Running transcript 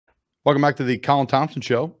Welcome back to the Colin Thompson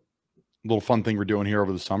Show. A little fun thing we're doing here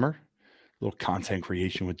over the summer. A little content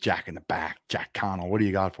creation with Jack in the back. Jack Connell, what do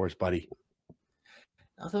you got for us, buddy?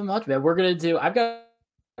 Nothing much, man. We're going to do – I've got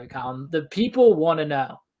 – Colin. The people want to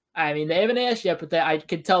know. I mean, they haven't asked yet, but I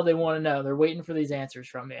can tell they want to know. They're waiting for these answers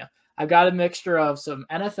from you. I've got a mixture of some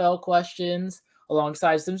NFL questions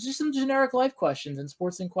alongside some generic life questions and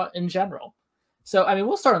sports in general. So, I mean,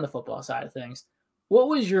 we'll start on the football side of things. What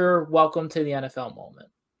was your welcome to the NFL moment?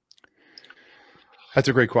 That's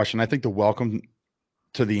a great question. I think the welcome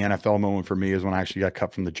to the NFL moment for me is when I actually got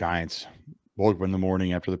cut from the Giants. Woke up in the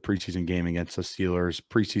morning after the preseason game against the Steelers,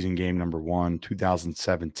 preseason game number 1,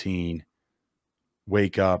 2017.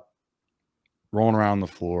 Wake up, rolling around the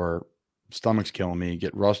floor, stomach's killing me,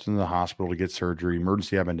 get rushed into the hospital to get surgery,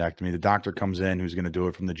 emergency appendectomy. The doctor comes in who's going to do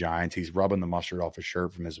it from the Giants. He's rubbing the mustard off his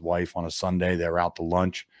shirt from his wife on a Sunday. They were out to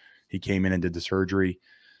lunch. He came in and did the surgery.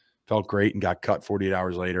 Felt great and got cut 48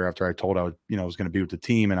 hours later after I told I was going to be with the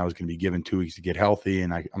team and I was going to be given 2 weeks to get healthy,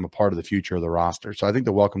 and I'm a part of the future of the roster. So I think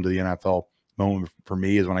the welcome to the NFL moment for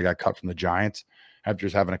me is when I got cut from the Giants after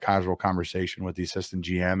just having a casual conversation with the assistant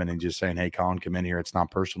GM and then just saying, hey, Colin, come in here. It's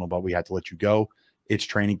not personal, but we had to let you go. It's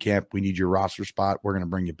training camp. We need your roster spot. We're going to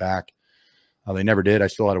bring you back. They never did. I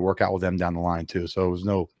still had to work out with them down the line too. So it was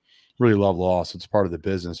no really love loss. It's part of the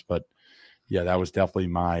business. But, yeah, that was definitely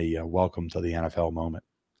my welcome to the NFL moment.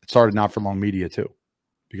 It started Not For Long Media too,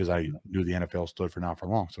 because I knew the NFL stood for Not For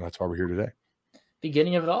Long. So that's why we're here today.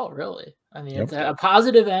 Beginning of it all, really. I mean, It's a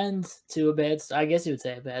positive end to a bad – I guess you would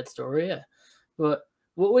say a bad story, yeah. But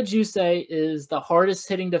what would you say is the hardest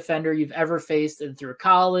hitting defender you've ever faced in through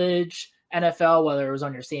college, NFL, whether it was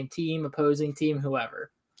on your same team, opposing team, whoever?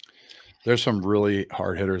 There's some really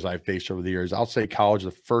hard hitters I've faced over the years. I'll say college,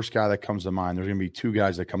 the first guy that comes to mind, there's going to be 2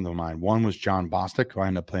 guys that come to mind. One was John Bostic, who I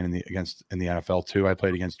ended up playing in the NFL too. I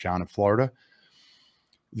played against John in Florida.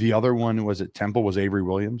 The other one was at Temple was Avery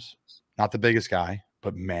Williams. Not the biggest guy,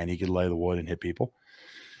 but, man, he could lay the wood and hit people.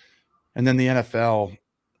 And then the NFL,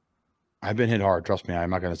 I've been hit hard. Trust me,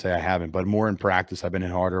 I'm not going to say I haven't, but more in practice, I've been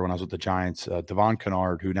hit harder when I was with the Giants. Devon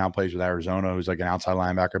Kennard, who now plays with Arizona, who's like an outside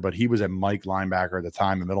linebacker, but he was a Mike linebacker at the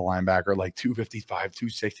time, a middle linebacker, like 255,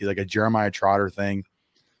 260, like a Jeremiah Trotter thing.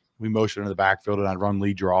 We motioned in the backfield, and I'd run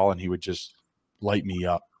lead draw, and he would just light me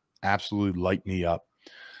up, absolutely light me up.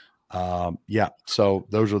 Yeah, so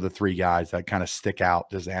those are the 3 guys that kind of stick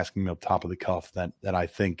out, just asking me up top of the cuff that I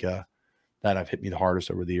think that have hit me the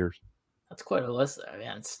hardest over the years. That's quite a list. I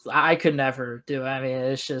mean, I could never do it. I mean,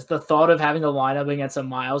 it's just the thought of having to line up against a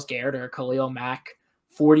Myles Garrett or a Khalil Mack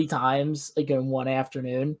 40 times like in one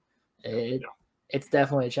afternoon. It's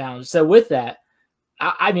definitely a challenge. So with that,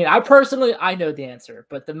 I mean, I personally, I know the answer,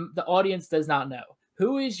 but the audience does not know.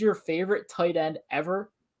 Who is your favorite tight end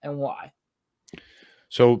ever and why?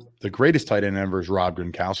 So the greatest tight end ever is Rob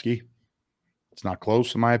Gronkowski. It's not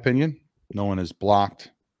close, in my opinion. No one has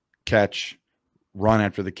blocked, catch, run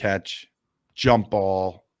after the catch, jump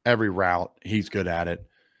ball, every route. He's good at it.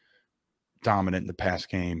 Dominant in the pass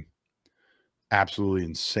game. Absolutely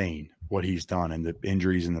insane what he's done and the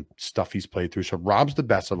injuries and the stuff he's played through. So Rob's the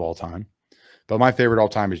best of all time. But my favorite all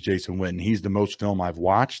time is Jason Witten. He's the most film I've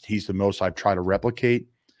watched. He's the most I've tried to replicate.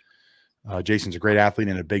 Jason's a great athlete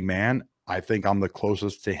and a big man. I think I'm the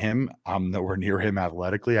closest to him. I'm nowhere near him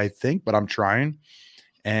athletically, I think, but I'm trying.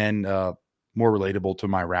 And more relatable to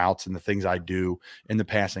my routes and the things I do in the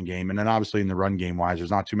passing game. And then obviously in the run game wise,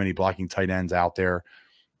 there's not too many blocking tight ends out there.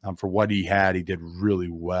 For what he had, he did really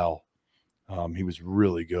well. He was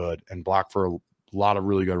really good and blocked for a lot of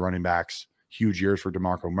really good running backs. Huge years for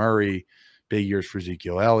DeMarco Murray, big years for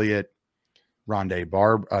Ezekiel Elliott, Marion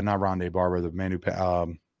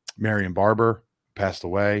Barber passed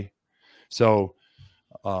away. So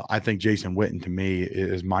I think Jason Witten, to me,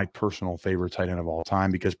 is my personal favorite tight end of all time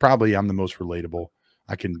because probably I'm the most relatable.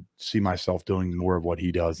 I can see myself doing more of what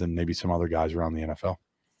he does than maybe some other guys around the NFL.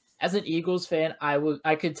 As an Eagles fan,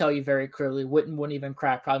 I could tell you very clearly Witten wouldn't even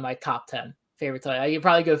crack probably my top 10 favorite tight end. I could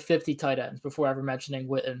probably go 50 tight ends before ever mentioning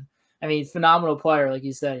Witten. I mean, phenomenal player, like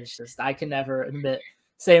you said. It's just I can never admit.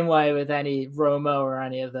 Same way with any Romo or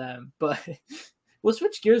any of them. But we'll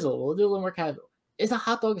switch gears a little. We'll do a little more casual. Is a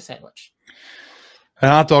hot dog a sandwich? A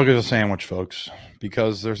hot dog is a sandwich, folks,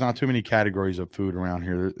 because there's not too many categories of food around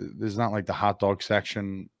here. There's not like the hot dog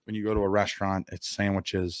section. When you go to a restaurant, it's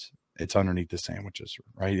sandwiches. It's underneath the sandwiches,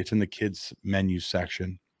 right? It's in the kids' menu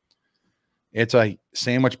section. It's a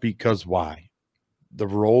sandwich because why? The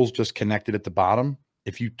roll's just connected at the bottom.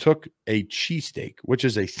 If you took a cheesesteak, which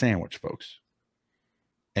is a sandwich, folks,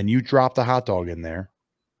 and you dropped a hot dog in there,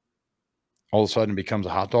 all of a sudden it becomes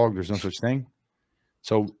a hot dog. There's no such thing.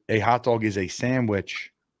 So a hot dog is a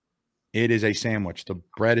sandwich It is a sandwich. The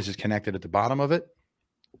bread is just connected at the bottom of it.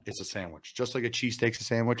 It's a sandwich. Just like a cheesesteak's a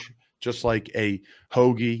sandwich, just like a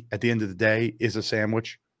hoagie at the end of the day is a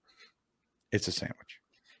sandwich. It's a sandwich.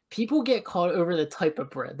 People get caught over the type of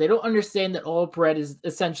bread. They don't understand that all bread is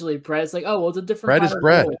essentially bread. It's like, oh, well, it's a different bread kind is of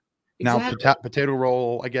bread. roll. Exactly. Now, potato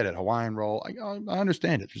roll, I get it. Hawaiian roll, I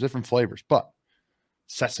understand it. There's different flavors, but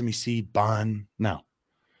sesame seed bun, no.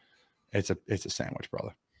 It's a sandwich,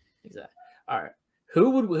 brother. Exactly. All right. Who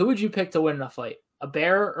would you pick to win in a fight? A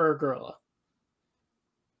bear or a gorilla?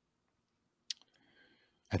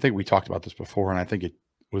 I think we talked about this before, and I think it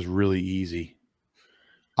was really easy.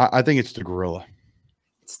 I think it's the gorilla.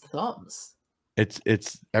 It's the thumbs.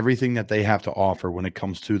 It's everything that they have to offer when it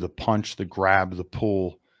comes to the punch, the grab, the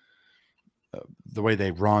pull, the way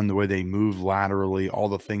they run, the way they move laterally, all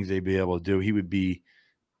the things they'd be able to do. He would be,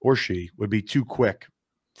 or she would be too quick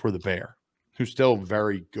for the bear, who's still a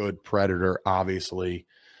very good predator, obviously,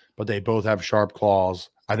 but they both have sharp claws.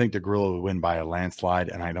 I think the gorilla would win by a landslide,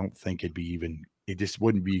 and I don't think it just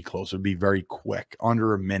wouldn't be close. It'd be very quick.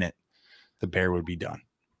 Under a minute, the bear would be done.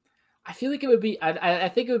 I feel like it would be. I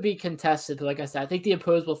think it would be contested. But like I said, I think the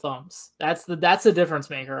opposable thumbs. That's the difference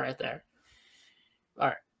maker right there. All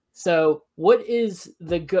right. So, what is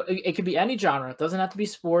it could be any genre. It doesn't have to be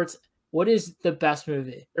sports. What is the best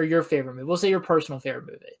movie or your favorite movie? We'll say your personal favorite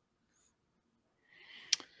movie.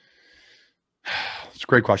 It's a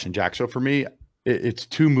great question, Jack. So for me, it's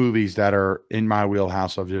two movies that are in my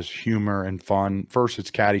wheelhouse of just humor and fun. First,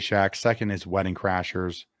 it's Caddyshack. Second is Wedding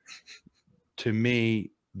Crashers. To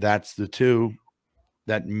me, that's the two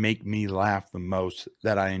that make me laugh the most,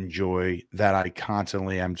 that I enjoy, that I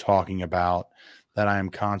constantly am talking about, that I am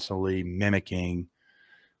constantly mimicking,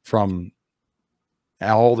 from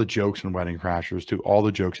all the jokes in Wedding Crashers to all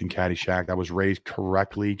the jokes in Caddyshack. I was raised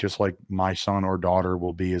correctly, just like my son or daughter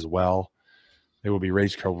will be as well. They will be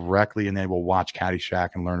raised correctly, and they will watch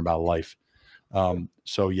Caddyshack and learn about life.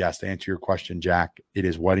 So yes, to answer your question, Jack, it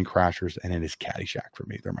is Wedding Crashers and it is Caddyshack for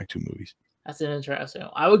me. They're my two movies. That's an interesting.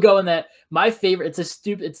 I would go in that. My favorite. It's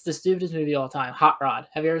the stupidest movie of all time. Hot Rod.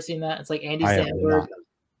 Have you ever seen that? It's like Andy Samberg.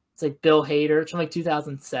 It's like Bill Hader. It's from like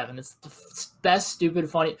 2007. It's the best stupid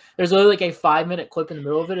funny. There's literally like a 5-minute clip in the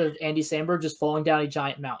middle of it of Andy Samberg just falling down a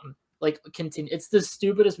giant mountain. Like continue. It's the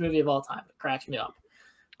stupidest movie of all time. It cracks me up.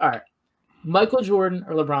 All right. Michael Jordan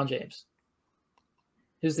or LeBron James?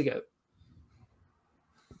 Who's the GOAT?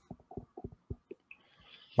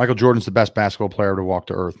 Michael Jordan's the best basketball player to walk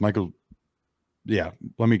the earth. Yeah,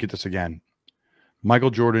 let me get this again. Michael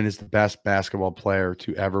Jordan is the best basketball player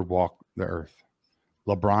to ever walk the earth.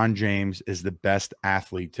 LeBron James is the best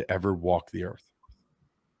athlete to ever walk the earth.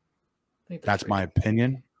 That's my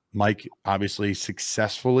opinion. Mike, obviously,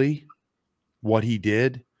 successfully, what he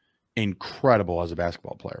did, incredible as a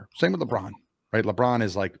basketball player. Same with LeBron, right? LeBron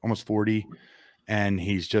is like almost 40, and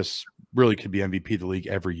he's just really could be MVP of the league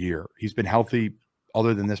every year. He's been healthy,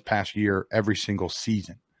 other than this past year, every single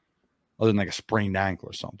season, other than like a sprained ankle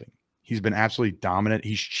or something. He's been absolutely dominant.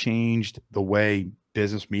 He's changed the way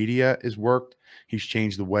business media is worked. He's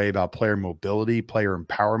changed the way about player mobility, player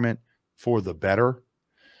empowerment for the better.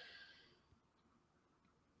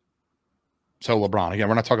 So LeBron, again,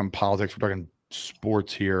 we're not talking politics. We're talking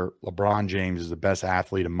sports here. LeBron James is the best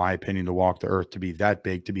athlete, in my opinion, to walk the earth, to be that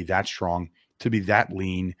big, to be that strong, to be that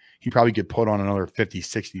lean. He probably could put on another 50,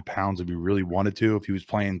 60 pounds if he really wanted to, if he was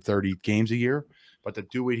playing 30 games a year. But to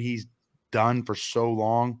do what he's done for so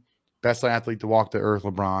long, best athlete to walk the earth,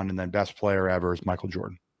 LeBron, and then best player ever is Michael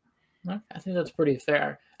Jordan. I think that's pretty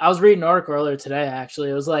fair. I was reading an article earlier today, actually.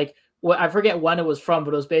 It was like, I forget when it was from,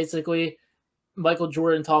 but it was basically Michael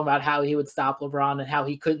Jordan talking about how he would stop LeBron and how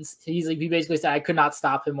he couldn't. He basically said, I could not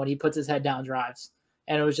stop him when he puts his head down drives.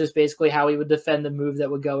 And it was just basically how he would defend the move that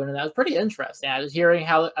would go in. And that was pretty interesting. I was hearing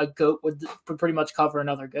how a GOAT would pretty much cover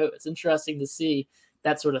another GOAT. It's interesting to see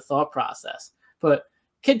that sort of thought process. But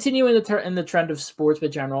continuing in the trend of sports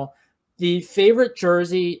in general, the favorite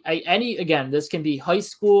jersey, again, this can be high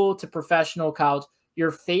school to professional, college,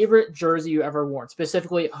 your favorite jersey you ever worn,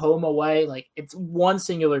 specifically home, away, like it's one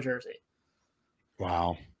singular jersey.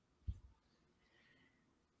 Wow.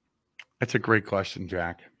 That's a great question,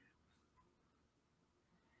 Jack.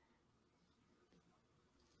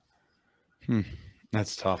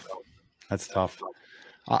 That's tough. That's tough.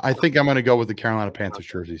 I think I'm going to go with the Carolina Panthers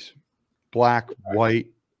jerseys. Black, white,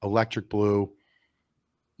 electric blue.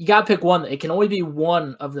 You got to pick one. It can only be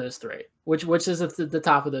one of those three. Which is at the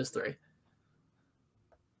top of those three?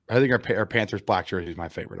 I think our Panthers black jersey is my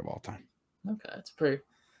favorite of all time. Okay, it's pretty.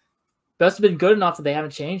 That's been good enough that they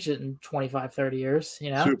haven't changed it in 25, 30 years.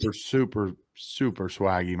 You know, super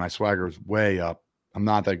swaggy. My swagger is way up. I'm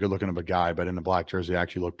not that good looking of a guy, but in a black jersey, I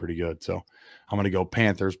actually look pretty good. So I'm going to go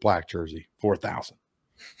Panthers black jersey, 4,000.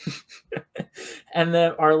 And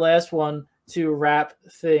then our last one to wrap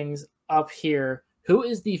things up here. Who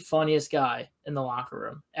is the funniest guy in the locker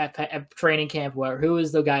room at training camp? Who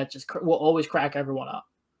is the guy that just will always crack everyone up?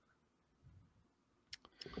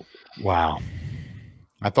 Wow.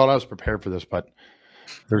 I thought I was prepared for this, but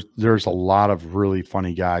there's a lot of really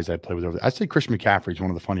funny guys I play with over there. I'd say Christian McCaffrey is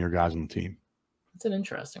one of the funnier guys on the team. It's an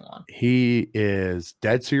interesting one. He is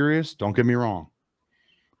dead serious. Don't get me wrong.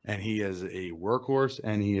 And he is a workhorse,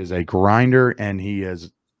 and he is a grinder, and he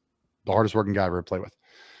is the hardest working guy I've ever played with.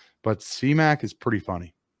 But C-Mac is pretty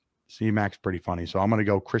funny. C-Mac's pretty funny. So I'm going to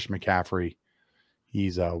go Christian McCaffrey.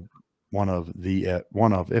 He's one of,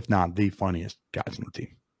 if not the funniest guys on the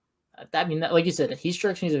team. I mean, like you said, he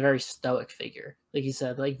strikes me as a very stoic figure. Like you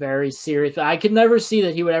said, like very serious. But I could never see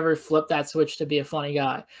that he would ever flip that switch to be a funny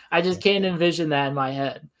guy. I just can't envision that in my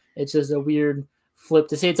head. It's just a weird flip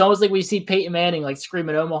to see. It's almost like we see Peyton Manning like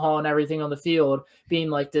screaming Omaha and everything on the field, being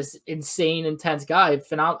like this insane, intense guy.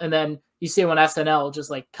 And then you see him on SNL just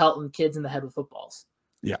like pelting kids in the head with footballs.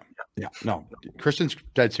 Yeah. No, Christian's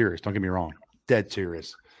dead serious. Don't get me wrong. Dead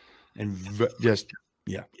serious. And that's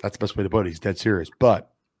the best way to put it. He's dead serious. But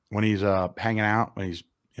when he's hanging out, when he's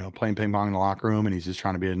playing ping pong in the locker room, and he's just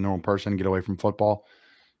trying to be a normal person, get away from football,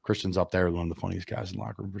 Christian's up there with one of the funniest guys in the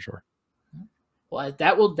locker room for sure. Well,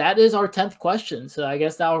 that is our 10th question. So I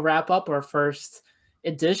guess that will wrap up our first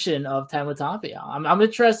edition of 10 with Thompy. I'm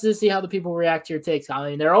interested to see how the people react to your takes. I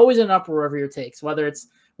mean, they're always in an uproar over your takes, whether it's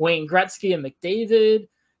Wayne Gretzky and McDavid,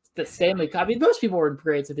 the Stanley Cup. I mean, most people were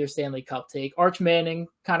great with their Stanley Cup take. Arch Manning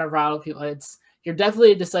kind of rattled people. You're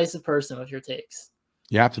definitely a decisive person with your takes.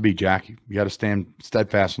 You have to be, Jack. You got to stand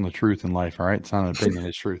steadfast on the truth in life, all right? It's not an opinion,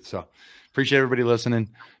 it's truth. So appreciate everybody listening.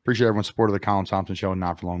 Appreciate everyone's support of the Colin Thompson Show and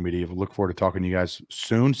Not For Long Media. We look forward to talking to you guys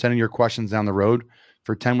soon, sending your questions down the road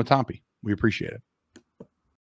for 10 with Thompy. We appreciate it.